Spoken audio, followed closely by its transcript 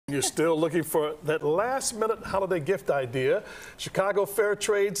You're still looking for that last-minute holiday gift idea. Chicago Fair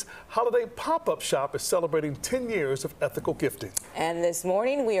Trade's holiday pop-up shop is celebrating 10 years of ethical gifting. And this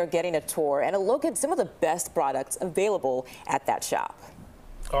morning, we are getting a tour and a look at some of the best products available at that shop.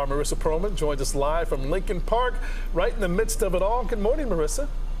 Our Marissa Perlman joins us live from Lincoln Park, right in the midst of it all. Good morning, Marissa.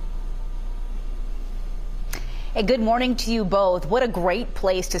 Hey, good morning to you both. What a great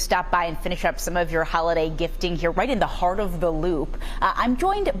place to stop by and finish up some of your holiday gifting here, right in the heart of the Loop. I'm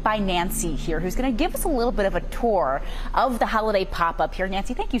joined by Nancy here, who's going to give us a little bit of a tour of the holiday pop-up here.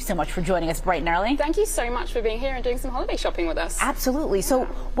 Nancy, thank you so much for joining us bright and early. Thank you so much for being here and doing some holiday shopping with us. Absolutely. So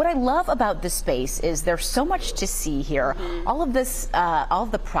what I love about this space is there's so much to see here. All of this, all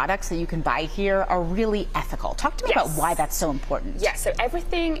of the products that you can buy here are really ethical. Talk to me about why that's so important. Yes, so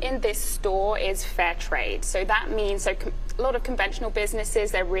everything in this store is fair trade. So that means a lot of conventional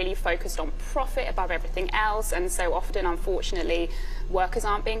businesses, they're really focused on profit above everything else, and so often, unfortunately, workers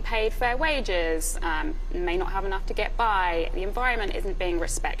aren't being paid fair wages, may not have enough to get by, the environment isn't being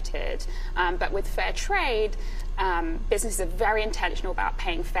respected. But with fair trade, businesses are very intentional about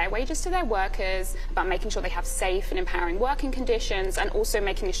paying fair wages to their workers, about making sure they have safe and empowering working conditions, and also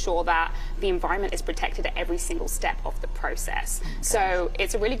making sure that the environment is protected at every single step of the process. So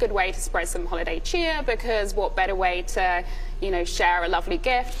it's a really good way to spread some holiday cheer, because what better way to, share a lovely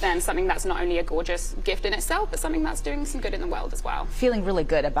gift than something that's not only a gorgeous gift in itself, but something that's doing some good in the world as well. Feeling really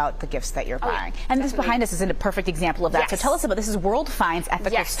good about the gifts that you're buying. Yeah, and this behind us is a perfect example of that. So tell us about this. Is World Finds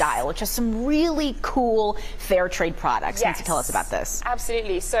Ethical Style, which has some really cool fair trade products. Nancy, tell us about this.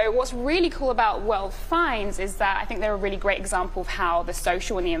 Absolutely. So what's really cool about World Finds is that I think they're a really great example of how the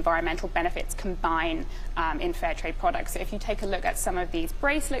social and the environmental benefits combine in fair trade products. So if you take a look at some of these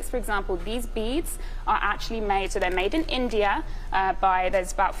bracelets, for example, these beads are actually made, so they're made in India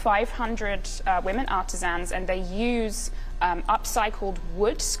there's about 500 women artisans, and they use upcycled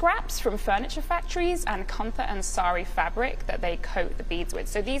wood scraps from furniture factories and kantha and sari fabric that they coat the beads with.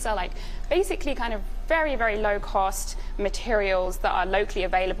 So these are like basically kind of very, very low cost materials that are locally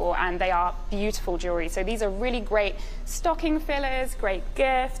available, and they are beautiful jewelry. So these are really great stocking fillers, great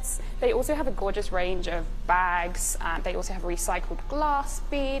gifts. They also have a gorgeous range of bags. They also have recycled glass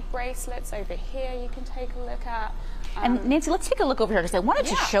bead bracelets over here you can take a look at. And Nancy, let's take a look over here, because I wanted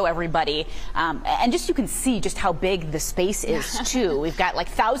to show everybody, and just you can see just how big the space is too. We've got like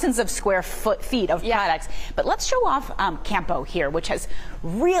thousands of square feet of products, but let's show off Campo here, which has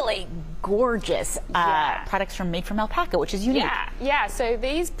really gorgeous products made from alpaca, which is unique. Yeah, so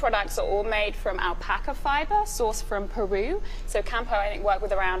these products are all made from alpaca fiber, sourced from Peru. So Campo, I think, work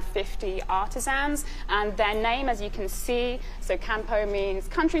with around 50 artisans, and their name, as you can see, so Campo means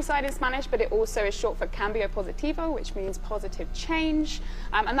countryside in Spanish, but it also is short for Cambio Positivo, which means positive change.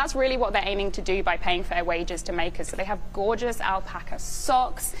 And that's really what they're aiming to do by paying fair wages to makers. So they have gorgeous alpaca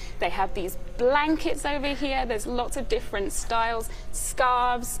socks, they have these blankets over here, there's lots of different styles,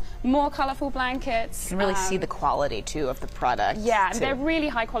 scarves, more colorful blankets. You can really see the quality too of the product. Yeah, they're really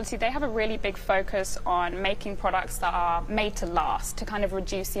high quality. They have a really big focus on making products that are made to last, to kind of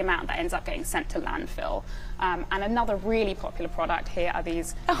reduce the amount that ends up getting sent to landfill. And another really popular product here are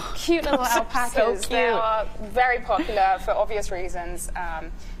these cute little alpacas. So cute. They are very popular for obvious reasons.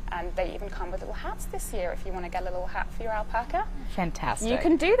 And they even come with little hats this year if you want to get a little hat for your alpaca. Fantastic. You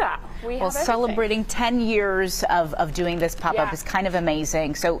can do that. Well, celebrating 10 years of doing this pop-up is kind of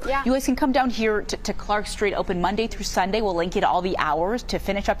amazing. So you guys can come down here to Clark Street, open Monday through Sunday. We'll link you to all the hours to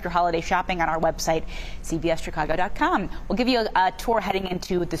finish up your holiday shopping on our website, cbschicago.com. We'll give you a tour heading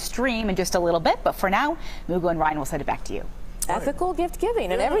into the stream in just a little bit, but for now, Mugo and Ryan will send it back to you. Ethical gift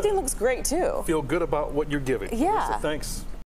giving, and everything looks great too. Feel good about what you're giving. Yeah. So thanks.